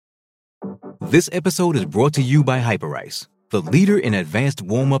This episode is brought to you by Hyperice, the leader in advanced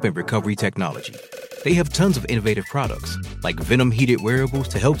warm-up and recovery technology. They have tons of innovative products, like Venom-heated wearables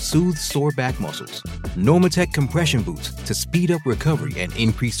to help soothe sore back muscles, Normatec compression boots to speed up recovery and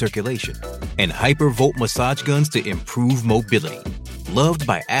increase circulation, and Hypervolt massage guns to improve mobility. Loved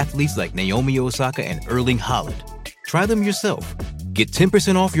by athletes like Naomi Osaka and Erling Haaland. Try them yourself. Get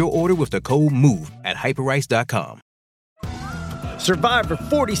 10% off your order with the code MOVE at Hyperice.com. Survivor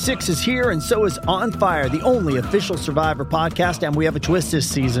 46 is here, and so is On Fire, the only official Survivor podcast, and we have a twist this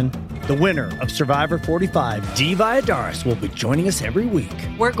season. The winner of Survivor 45, Dee Valladares, will be joining us every week.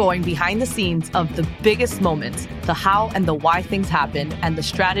 We're going behind the scenes of the biggest moments, the how and the why things happen, and the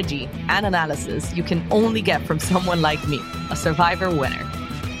strategy and analysis you can only get from someone like me, a Survivor winner.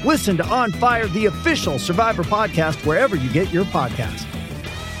 Listen to On Fire, the official Survivor podcast, wherever you get your podcast.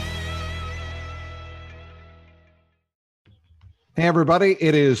 Hey, everybody,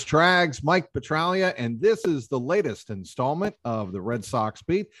 it is Trags, Mike Petralia, and this is the latest installment of the Red Sox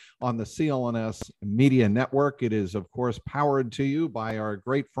Beat on the CLNS Media Network. It is, of course, powered to you by our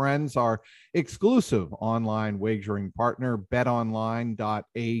great friends, our exclusive online wagering partner,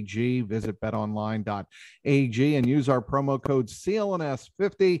 betonline.ag. Visit betonline.ag and use our promo code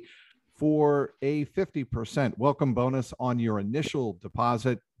CLNS50 for a 50% welcome bonus on your initial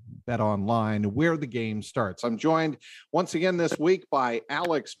deposit. Bet Online, where the game starts. I'm joined once again this week by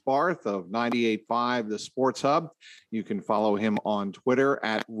Alex Barth of 98.5 The Sports Hub. You can follow him on Twitter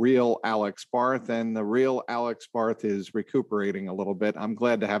at Real Alex Barth, and the Real Alex Barth is recuperating a little bit. I'm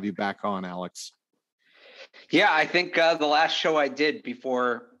glad to have you back on, Alex. Yeah, I think the last show I did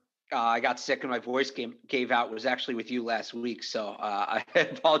before I got sick and my voice gave out was actually with you last week. So I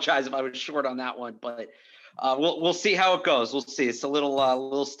apologize if I was short on that one, but we'll see how it goes. We'll see. It's a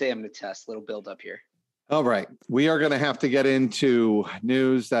little stamina test, little build up here. All right. We are going to have to get into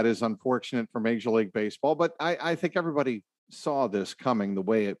news that is unfortunate for Major League Baseball, but I think everybody saw this coming the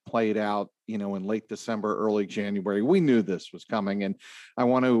way it played out, in late December, early January. We knew this was coming. And I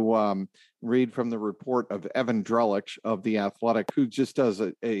want to read from the report of Evan Drellich of The Athletic, who just does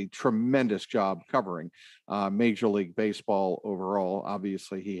a tremendous job covering Major League Baseball overall.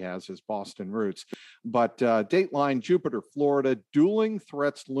 Obviously, he has his Boston roots. But Dateline, Jupiter, Florida, dueling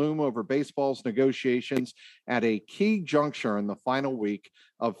threats loom over baseball's negotiations at a key juncture in the final week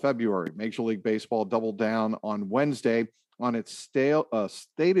of February. Major League Baseball doubled down on Wednesday on its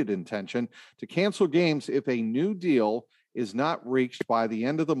stated intention to cancel games if a new deal is not reached by the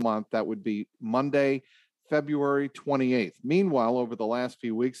end of the month. That would be Monday, February 28th. Meanwhile, over the last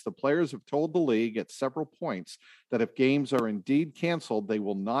few weeks, the players have told the league at several points that if games are indeed canceled, they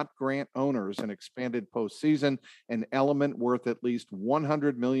will not grant owners an expanded postseason, an element worth at least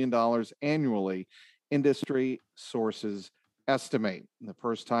 $100 million annually, industry sources estimate. The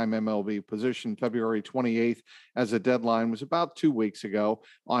first time MLB positioned February 28th as a deadline was about 2 weeks ago.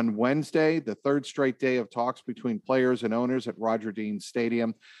 On Wednesday, the third straight day of talks between players and owners at Roger Dean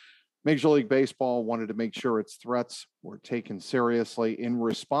Stadium, Major League Baseball wanted to make sure its threats were taken seriously. In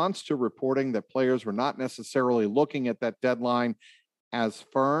response to reporting that players were not necessarily looking at that deadline as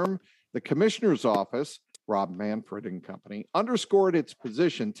firm, the commissioner's office, Rob Manfred and company, underscored its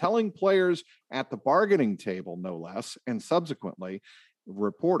position, telling players at the bargaining table, no less, and subsequently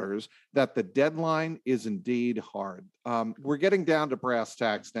reporters, that the deadline is indeed hard. We're getting down to brass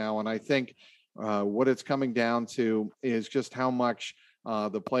tacks now, and I think what it's coming down to is just how much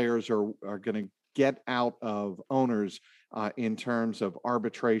the players are going to get out of owners in terms of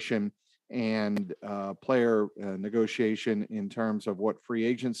arbitration and player negotiation in terms of what free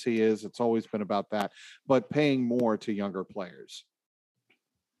agency is. It's always been about that, but paying more to younger players.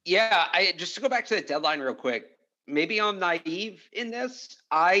 Yeah, just to go back to the deadline real quick, maybe I'm naive in this.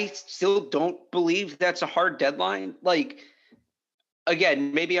 I still don't believe that's a hard deadline. Like,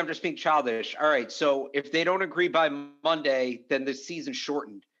 again, maybe I'm just being childish. All right, so if they don't agree by Monday, then the season's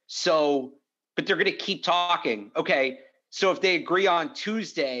shortened. So, but they're going to keep talking. Okay, so if they agree on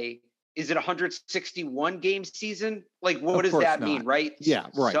Tuesday, is it 161 game season? Like, what does that mean, right? Yeah,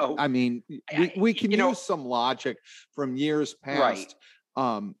 right. So, I mean, we can use some logic from years past,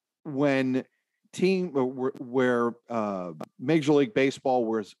 right, when where Major League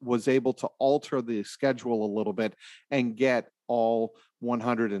Baseball was able to alter the schedule a little bit and get all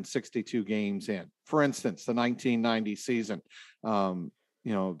 162 games in. For instance, the 1990 season.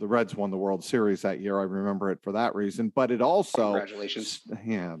 The Reds won the World Series that year. I remember it for that reason, but it also, congratulations.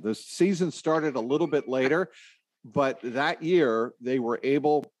 Yeah, the season started a little bit later, but that year they were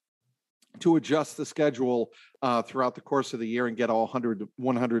able to adjust the schedule throughout the course of the year and get all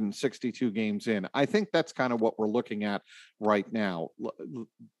 162 games in. I think that's kind of what we're looking at right now.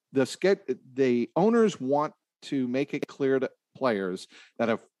 The the owners want to make it clear to players that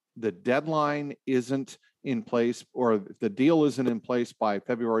if the deadline isn't in place or if the deal isn't in place by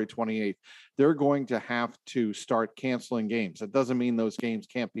February 28th, they're going to have to start canceling games. That doesn't mean those games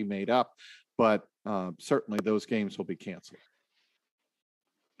can't be made up, but certainly those games will be canceled.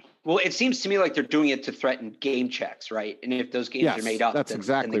 Well, it seems to me like they're doing it to threaten game checks, right? And if those games are made up,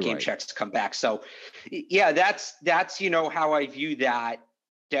 then the game checks come back. So, yeah, that's how I view that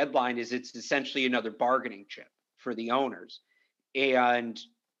deadline. Is it's essentially another bargaining chip for the owners. And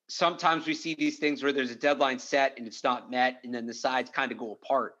sometimes we see these things where there's a deadline set and it's not met, and then the sides kind of go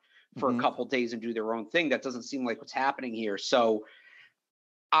apart for a couple of days and do their own thing. That doesn't seem like what's happening here. So,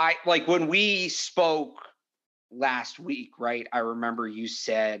 when we spoke last week, right? I remember you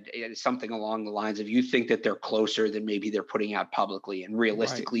said something along the lines of you think that they're closer than maybe they're putting out publicly, and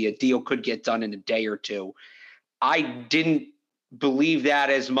realistically a deal could get done in a day or two. I didn't believe that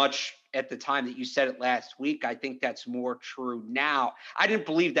as much at the time that you said it last week. I think that's more true now. I didn't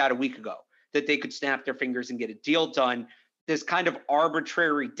believe that a week ago, that they could snap their fingers and get a deal done. This kind of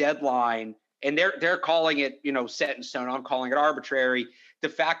arbitrary deadline, and they're calling it, set in stone. I'm calling it arbitrary. The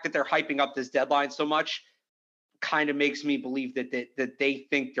fact that they're hyping up this deadline so much kind of makes me believe that they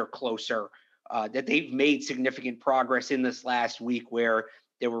think they're closer, that they've made significant progress in this last week, where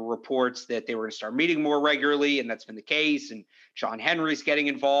there were reports that they were going to start meeting more regularly, and that's been the case. And John Henry's getting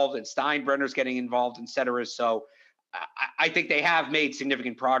involved, and Steinbrenner's getting involved, et cetera. So I think they have made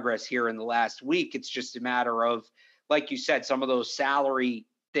significant progress here in the last week. It's just a matter of, like you said, some of those salary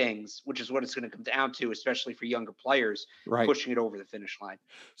things, which is what it's going to come down to, especially for younger players, pushing it over the finish line.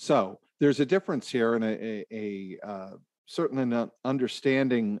 So there's a difference here, and a certain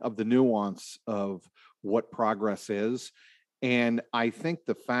understanding of the nuance of what progress is. And I think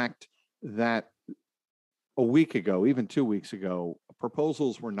the fact that a week ago, even 2 weeks ago,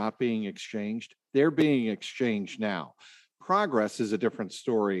 proposals were not being exchanged, they're being exchanged now. Progress is a different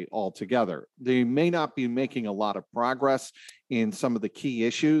story altogether. They may not be making a lot of progress in some of the key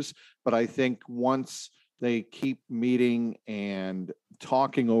issues, but I think once they keep meeting and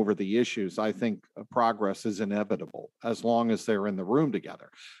talking over the issues, I think progress is inevitable as long as they're in the room together.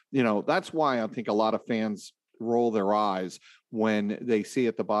 That's why I think a lot of fans roll their eyes when they see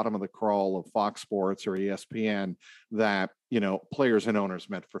at the bottom of the crawl of Fox Sports or ESPN that, players and owners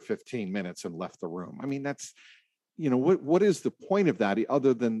met for 15 minutes and left the room. I mean, that's, what is the point of that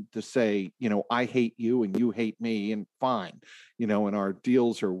other than to say, I hate you and you hate me, and fine, and our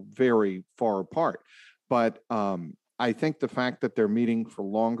deals are very far apart. But I think the fact that they're meeting for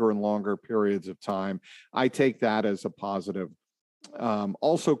longer and longer periods of time, I take that as a positive.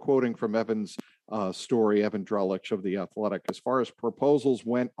 Also quoting from Evan's story, Evan Drellich of The Athletic, as far as proposals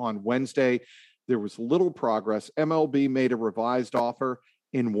went on Wednesday, there was little progress. MLB made a revised offer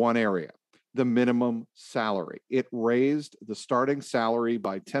in one area: the minimum salary. It raised the starting salary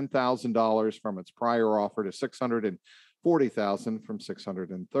by $10,000 from its prior offer to $640,000 from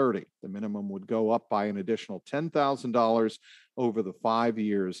 $630,000. The minimum would go up by an additional $10,000 over the 5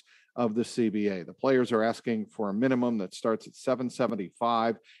 years of the CBA. The players are asking for a minimum that starts at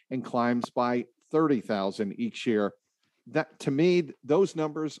 $775,000 and climbs by $30,000 each year. That, to me, those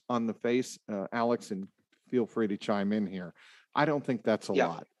numbers on the face, Alex, and feel free to chime in here, I don't think that's a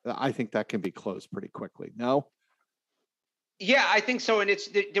lot. I think that can be closed pretty quickly. No? Yeah, I think so. And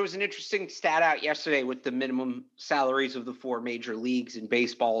there was an interesting stat out yesterday with the minimum salaries of the four major leagues in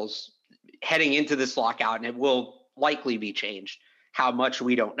baseball's heading into this lockout, and it will likely be changed. How much,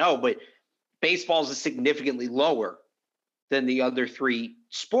 we don't know, but baseball is significantly lower than the other three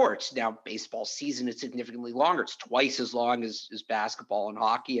sports. Now, baseball season is significantly longer. It's twice as long as basketball and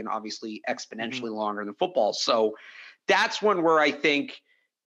hockey, and obviously exponentially longer than football. So that's one where I think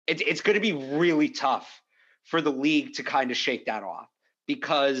it's going to be really tough for the league to kind of shake that off,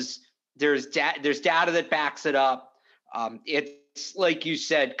 because there's data that backs it up. It's like you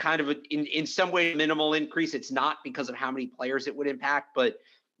said, kind of in some way minimal increase. It's not because of how many players it would impact, but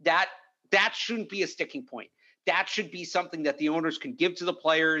that shouldn't be a sticking point. That should be something that the owners can give to the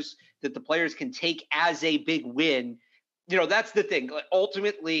players, that the players can take as a big win. That's the thing.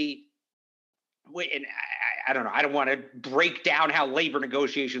 Ultimately, and I don't know, I don't want to break down how labor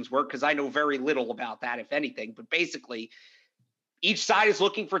negotiations work, because I know very little about that, if anything. But basically, each side is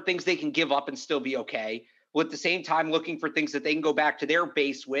looking for things they can give up and still be okay, while at the same time looking for things that they can go back to their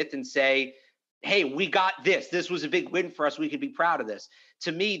base with and say, hey, we got this. This was a big win for us. We could be proud of this.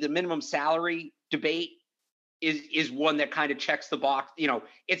 To me, the minimum salary debate is one that kind of checks the box.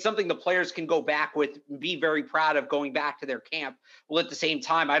 It's something the players can go back with and be very proud of going back to their camp. Well, at the same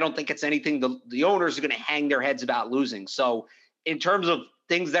time, I don't think it's anything the owners are going to hang their heads about losing. So in terms of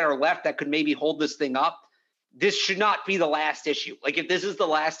things that are left that could maybe hold this thing up, this should not be the last issue. Like, if this is the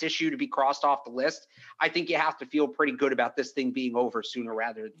last issue to be crossed off the list, I think you have to feel pretty good about this thing being over sooner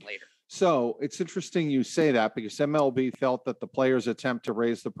rather than later. So it's interesting you say that, because MLB felt that the players' attempt to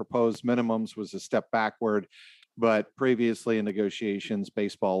raise the proposed minimums was a step backward. But previously in negotiations,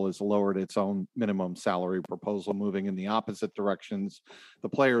 baseball has lowered its own minimum salary proposal, moving in the opposite directions the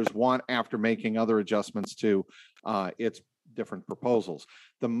players want after making other adjustments to its different proposals.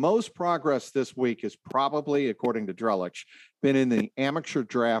 The most progress this week is probably, according to Drellich, been in the amateur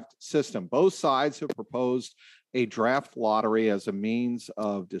draft system. Both sides have proposed a draft lottery as a means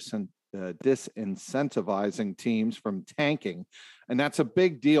of disincentivizing teams from tanking. And that's a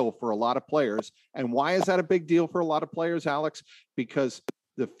big deal for a lot of players. And why is that a big deal for a lot of players, Alex? Because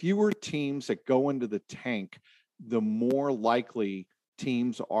the fewer teams that go into the tank, the more likely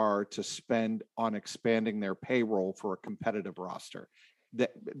teams are to spend on expanding their payroll for a competitive roster.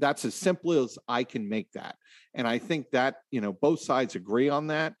 That's as simple as I can make that. And I think that, both sides agree on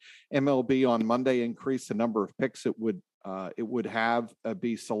that. MLB on Monday increased the number of picks it would have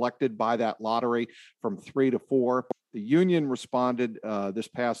be selected by that lottery from 3 to 4. The union responded this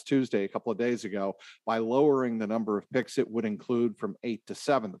past Tuesday, a couple of days ago, by lowering the number of picks it would include from 8 to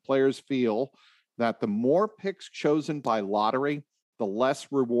 7. The players feel that the more picks chosen by lottery, the less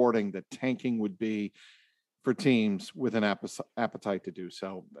rewarding that tanking would be for teams with an appetite to do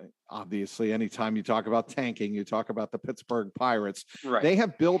so. Obviously, anytime you talk about tanking, you talk about the Pittsburgh Pirates. Right. They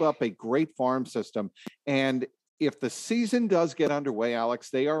have built up a great farm system. And if the season does get underway, Alex,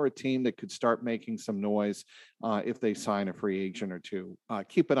 they are a team that could start making some noise if they sign a free agent or two.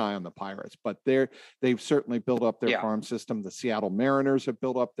 Keep an eye on the Pirates, but they've certainly built up their farm system. The Seattle Mariners have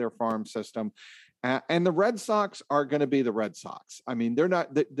built up their farm system. And the Red Sox are going to be the Red Sox. I mean, they're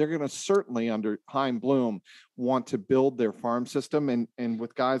going to certainly, under Chaim Bloom, want to build their farm system. And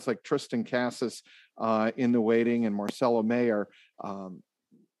with guys like Tristan Casas in the waiting and Marcelo Mayer,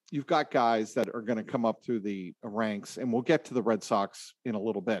 you've got guys that are going to come up through the ranks, and we'll get to the Red Sox in a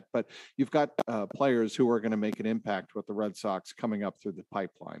little bit, but you've got players who are going to make an impact with the Red Sox coming up through the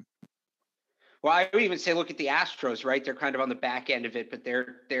pipeline. Well, I would even say, look at the Astros, right? They're kind of on the back end of it, but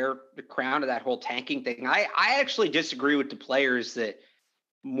they're the crown of that whole tanking thing. I actually disagree with the players that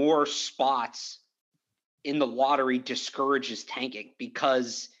more spots in the lottery discourages tanking,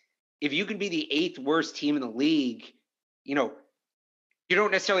 because if you can be the 8th worst team in the league, you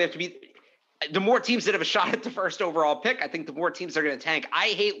don't necessarily have to be – the more teams that have a shot at the first overall pick, I think the more teams are going to tank. I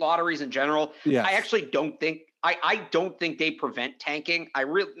hate lotteries in general. Yes. I actually don't think – I don't think they prevent tanking.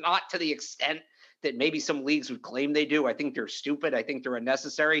 Not to the extent that maybe some leagues would claim they do. I think they're stupid. I think they're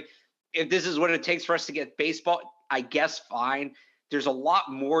unnecessary. If this is what it takes for us to get baseball, I guess fine. There's a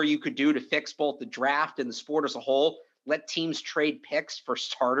lot more you could do to fix both the draft and the sport as a whole. Let teams trade picks for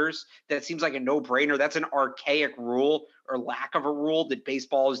starters. That seems like a no-brainer. That's an archaic rule or lack of a rule that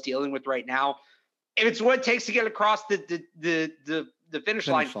baseball is dealing with right now. If it's what it takes to get across the finish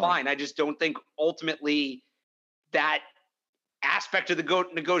line, fine. I just don't think ultimately that aspect of the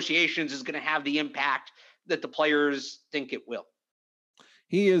negotiations is going to have the impact that the players think it will.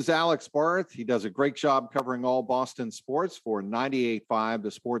 He is Alex Barth. He does a great job covering all Boston sports for 98.5, the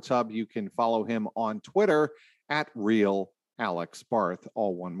Sports Hub. You can follow him on Twitter at Real Alex Barth,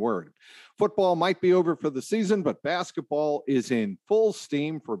 all one word. Football might be over for the season, but basketball is in full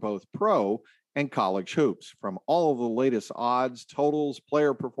steam for both pro and college hoops. From all of the latest odds, totals,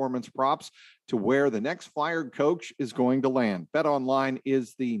 player performance props, to where the next fired coach is going to land, BetOnline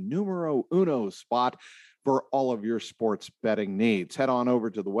is the numero uno spot for all of your sports betting needs. Head on over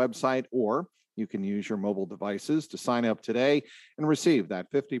to the website, or you can use your mobile devices to sign up today and receive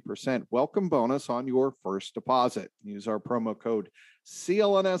that 50% welcome bonus on your first deposit. Use our promo code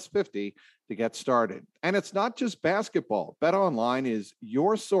CLNS50 to get started. And it's not just basketball. BetOnline is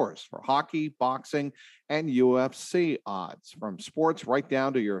your source for hockey, boxing, and UFC odds. From sports right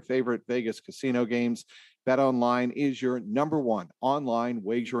down to your favorite Vegas casino games, BetOnline is your #1 online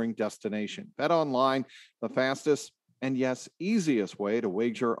wagering destination. BetOnline, the fastest and yes, easiest way to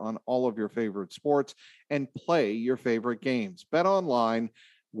wager on all of your favorite sports and play your favorite games. BetOnline,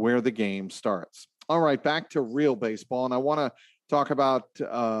 where the game starts. All right, back to real baseball. And I want to talk about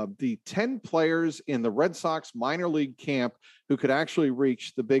the 10 players in the Red Sox minor league camp who could actually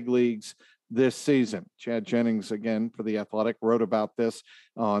reach the big leagues this season. Chad Jennings, again, for The Athletic, wrote about this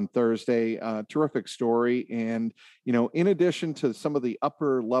on Thursday. Terrific story. And, in addition to some of the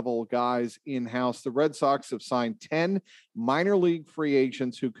upper level guys in-house, the Red Sox have signed 10 minor league free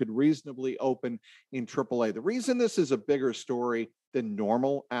agents who could reasonably open in AAA. The reason this is a bigger story than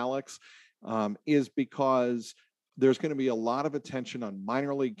normal, Alex, is because there's going to be a lot of attention on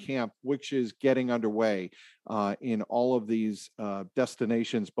minor league camp, which is getting underway in all of these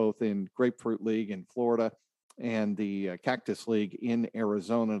destinations, both in Grapefruit League in Florida and the Cactus League in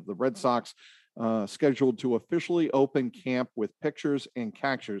Arizona. The Red Sox scheduled to officially open camp with pitchers and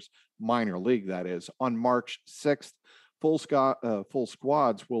catchers, minor league that is, on March 6th. Full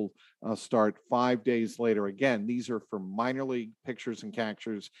squads will start 5 days later. Again, these are for minor league pitchers and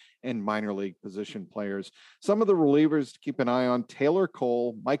catchers and minor league position players. Some of the relievers to keep an eye on: Taylor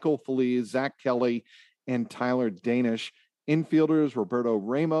Cole, Michael Feliz, Zach Kelly, and Tyler Danish. Infielders: Roberto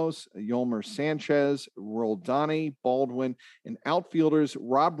Ramos, Yolmer Sanchez, Roldani, Baldwin, and outfielders: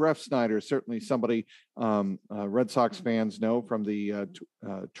 Rob Refsnyder, certainly somebody Red Sox fans know from the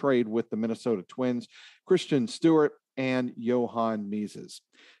trade with the Minnesota Twins, Christian Stewart, and Johan Mises.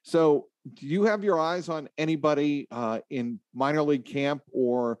 So do you have your eyes on anybody in minor league camp,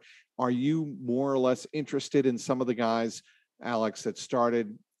 or are you more or less interested in some of the guys, Alex, that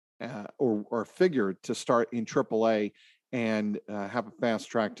started or figured to start in AAA and have a fast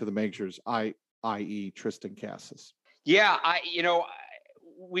track to the majors, i.e. Triston Casas? Yeah,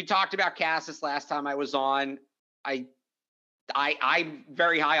 we talked about Casas last time I was on. I'm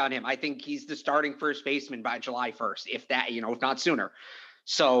very high on him. I think he's the starting first baseman by July 1st, if not sooner.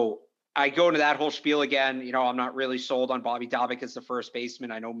 So I go into that whole spiel again. I'm not really sold on Bobby Dalbec as the first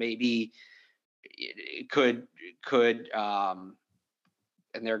baseman. I know maybe it could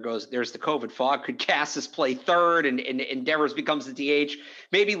and there's the COVID fog. Could Casas play third and Devers becomes the DH?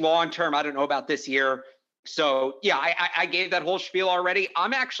 Maybe long-term. I don't know about this year. So yeah, I gave that whole spiel already.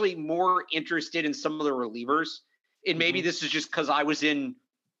 I'm actually more interested in some of the relievers. And maybe this is just because I was in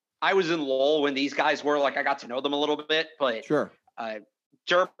lull when these guys were, like, I got to know them a little bit. But sure.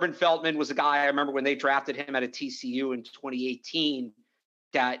 Durbin Feltman was a guy I remember when they drafted him out of TCU in 2018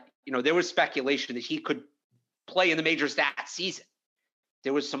 that, there was speculation that he could play in the majors that season.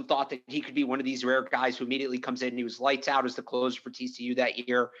 There was some thought that he could be one of these rare guys who immediately comes in and he was lights out as the closer for TCU that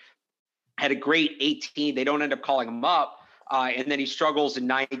year. Had a great 18. They don't end up calling him up. And then he struggles in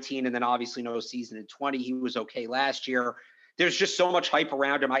 19 and then obviously no season in 20. He was okay last year. There's just so much hype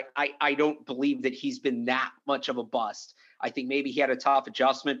around him. I don't believe that he's been that much of a bust. I think maybe he had a tough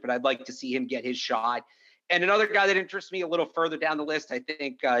adjustment, but I'd like to see him get his shot. And another guy that interests me a little further down the list, I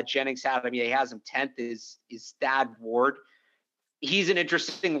think Jennings had him. He has him 10th, is Thad Ward. He's an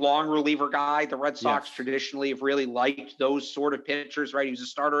interesting long reliever guy. The Red Sox traditionally have really liked those sort of pitchers, right? He was a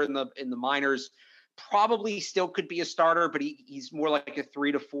starter in the minors. Probably still could be a starter, but he's more like a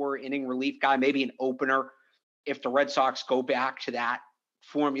 3 to 4 inning relief guy, maybe an opener if the Red Sox go back to that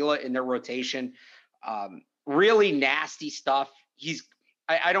formula in their rotation. Really nasty stuff.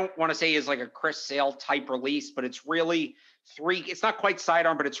 I don't want to say he's like a Chris Sale type release, but it's really it's not quite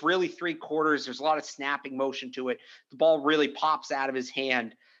sidearm, but it's really 3/4. There's a lot of snapping motion to it. The ball really pops out of his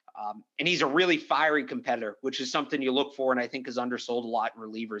hand. And he's a really fiery competitor, which is something you look for and I think is undersold a lot in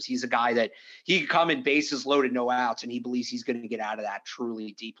relievers. He's a guy that he can come in bases loaded, no outs, and he believes he's going to get out of that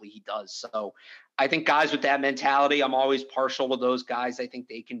truly deeply. He does. So I think guys with that mentality, I'm always partial to those guys. I think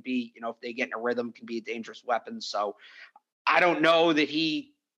they can be, if they get in a rhythm, can be a dangerous weapon. So I don't know that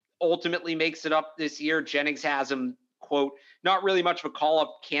he ultimately makes it up this year. Jennings has him, quote, not really much of a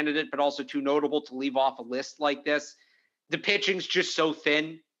call-up candidate, but also too notable to leave off a list like this. The pitching's just so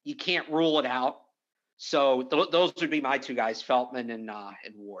thin. You can't rule it out. So those would be my two guys, Feltman and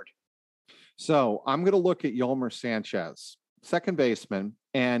Ward. So I'm going to look at Yolmer Sanchez, second baseman.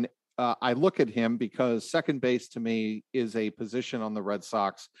 And I look at him because second base to me is a position on the Red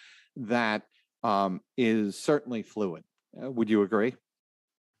Sox that is certainly fluid. Would you agree?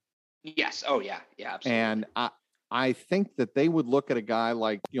 Yes. Oh, yeah. Yeah, absolutely. And I think that they would look at a guy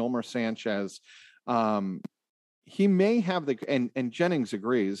like Yolmer Sanchez. He may have and Jennings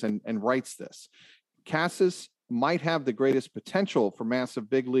agrees and writes this. Casas might have the greatest potential for massive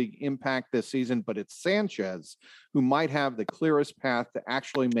big league impact this season, but it's Sanchez who might have the clearest path to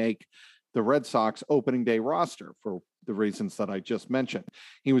actually make the Red Sox opening day roster for the reasons that I just mentioned.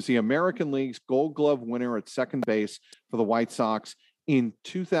 He was the American League's Gold Glove winner at second base for the White Sox in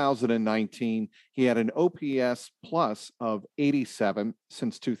 2019. He had an OPS plus of 87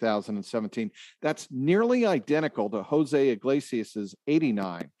 since 2017. That's nearly identical to Jose Iglesias's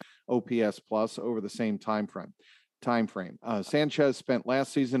 89 OPS plus over the same time frame. Sanchez spent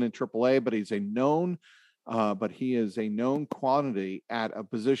last season in AAA, but he is a known quantity at a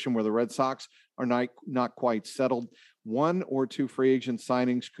position where the Red Sox are not quite settled. 1 or 2 free agent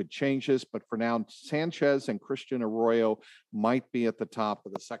signings could change this, but for now, Sanchez and Christian Arroyo might be at the top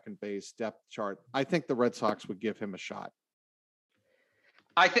of the second base depth chart. I think the Red Sox would give him a shot.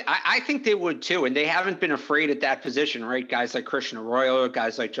 I think they would too, and they haven't been afraid at that position, right? Guys like Christian Arroyo,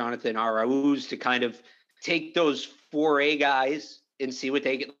 guys like Jonathan Arauz to kind of take those 4A guys and see what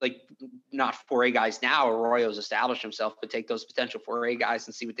they get. Like, not 4A guys now. Arroyo's established himself, but take those potential 4A guys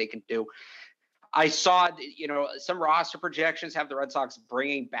and see what they can do. I saw, some roster projections have the Red Sox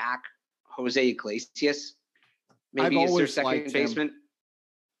bringing back Jose Iglesias. Maybe as their second baseman.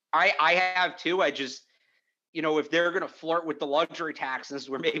 I have too. I just, if they're going to flirt with the luxury taxes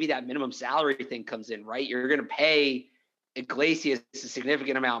where maybe that minimum salary thing comes in, right? You're going to pay Iglesias a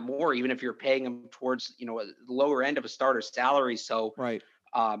significant amount more, even if you're paying him towards, the lower end of a starter's salary. So right.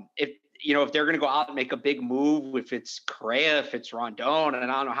 If they're going to go out and make a big move, if it's Correa, if it's Rondon,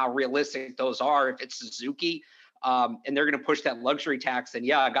 and I don't know how realistic those are, if it's Suzuki, and they're going to push that luxury tax, then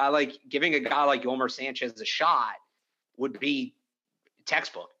giving a guy like Yolmer Sanchez a shot would be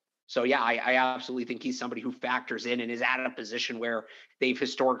textbook. So yeah, I absolutely think he's somebody who factors in and is at a position where they've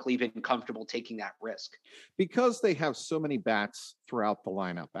historically been comfortable taking that risk. Because they have so many bats throughout the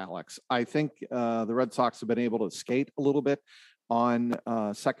lineup, Alex, I think the Red Sox have been able to skate a little bit on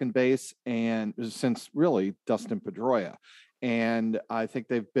second base, and since really Dustin Pedroia. And I think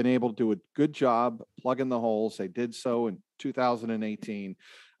they've been able to do a good job plugging the holes. They did so in 2018.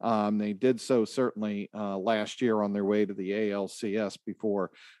 They did so certainly last year on their way to the ALCS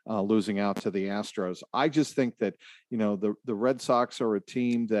before losing out to the Astros. I just think that, the Red Sox are a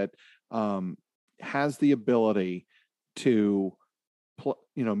team that has the ability to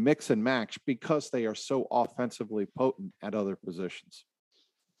mix and match because they are so offensively potent at other positions.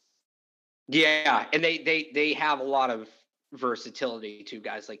 Yeah, and they have a lot of versatility too.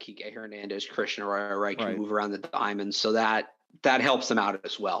 Guys like Kike Hernandez, Christian Arroyo, right, can move around the diamond, so that helps them out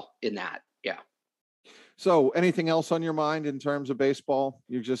as well in that. Yeah. So anything else on your mind in terms of baseball?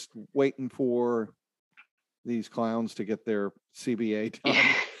 You're just waiting for these clowns to get their CBA done.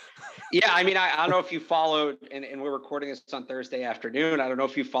 Yeah, I mean, I don't know if you followed, and we're recording this on Thursday afternoon. I don't know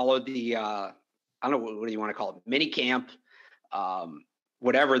if you followed the, I don't know, what do you want to call it? Mini camp,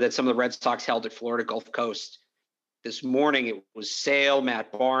 whatever, that some of the Red Sox held at Florida Gulf Coast. This morning, it was Sale,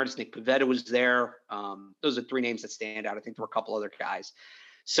 Matt Barnes, Nick Pivetta was there. Those are three names that stand out. I think there were a couple other guys.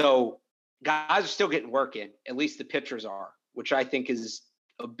 So guys are still getting work in, at least the pitchers are, which I think is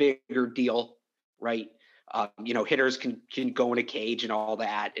a bigger deal, right? Hitters can go in a cage and all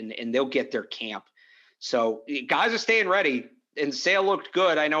that, and they'll get their camp. So guys are staying ready, and Sale looked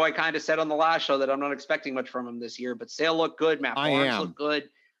good. I know I kind of said on the last show that I'm not expecting much from him this year, but Sale looked good. Matt Barnes looked good.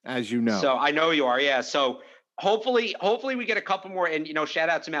 As you know. So I know you are, yeah. So hopefully we get a couple more, and shout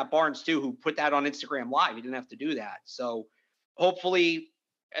out to Matt Barnes too, who put that on Instagram Live. He didn't have to do that. So hopefully,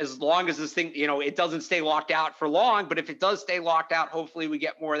 as long as this thing, it doesn't stay locked out for long, but if it does stay locked out, hopefully we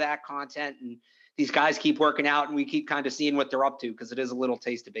get more of that content and these guys keep working out and we keep kind of seeing what they're up to, because it is a little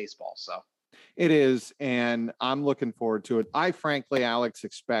taste of baseball. So it is, and I'm looking forward to it. I frankly, Alex,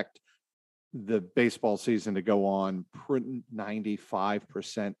 expect the baseball season to go on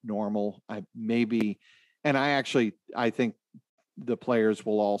 95% normal. I think the players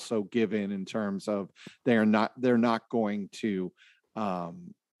will also give in terms of they're not going to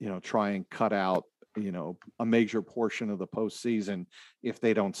try and cut out a major portion of the postseason if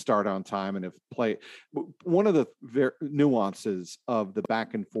they don't start on time. And one of the nuances of the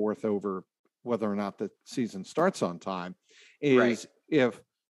back and forth over whether or not the season starts on time is if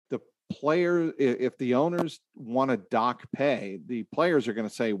the owners want to dock pay, the players are going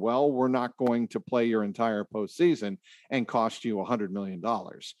to say, well, we're not going to play your entire postseason and cost you $100 million.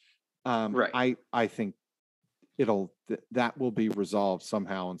 I think that will be resolved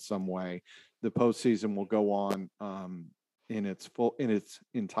somehow in some way. The postseason will go on in its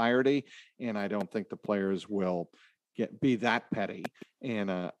entirety, and I don't think the players will be that petty.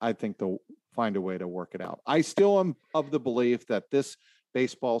 And I think they'll find a way to work it out. I still am of the belief that this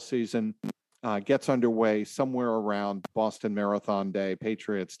baseball season gets underway somewhere around Boston Marathon Day,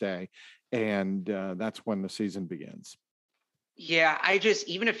 Patriots Day, and that's when the season begins. Yeah,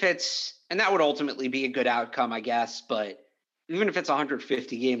 even if it's, and that would ultimately be a good outcome, I guess, but even if it's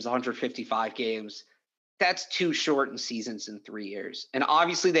 150 games, 155 games, that's too short in seasons in 3 years. And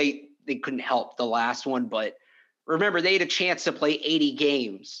obviously they couldn't help the last one, but remember, they had a chance to play 80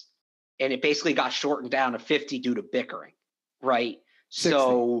 games and it basically got shortened down to 50 due to bickering, right? 60.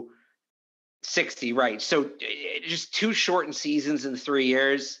 So 60, right. So just too short in seasons in 3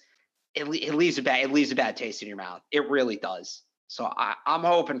 years, it leaves a bad taste in your mouth. It really does. So I'm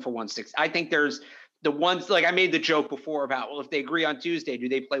hoping for 160. I think there's the ones, like I made the joke before about, well, if they agree on Tuesday, do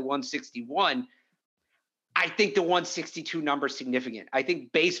they play 161? I think the 162 number is significant. I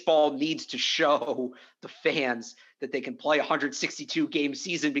think baseball needs to show the fans that they can play a 162 game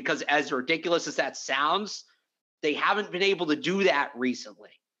season, because as ridiculous as that sounds, they haven't been able to do that recently.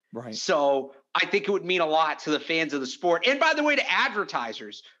 Right. So I think it would mean a lot to the fans of the sport. And by the way, to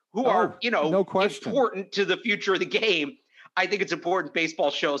advertisers who are, no question, important to the future of the game. I think it's important baseball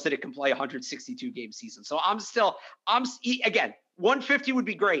shows that it can play a 162 game season. So again, 150 would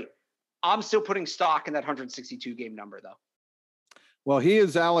be great. I'm still putting stock in that 162 game number, though. Well, he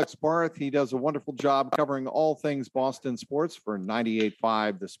is Alex Barth. He does a wonderful job covering all things Boston sports for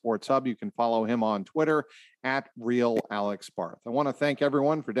 98.5 The Sports Hub. You can follow him on Twitter at @RealAlexBarth. I want to thank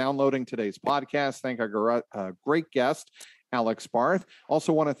everyone for downloading today's podcast. Thank our great guest, Alex Barth.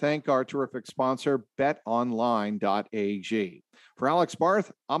 Also want to thank our terrific sponsor, betonline.ag. For Alex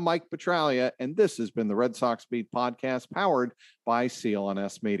Barth, I'm Mike Petraglia, and this has been the Red Sox Beat podcast powered by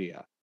CLNS Media.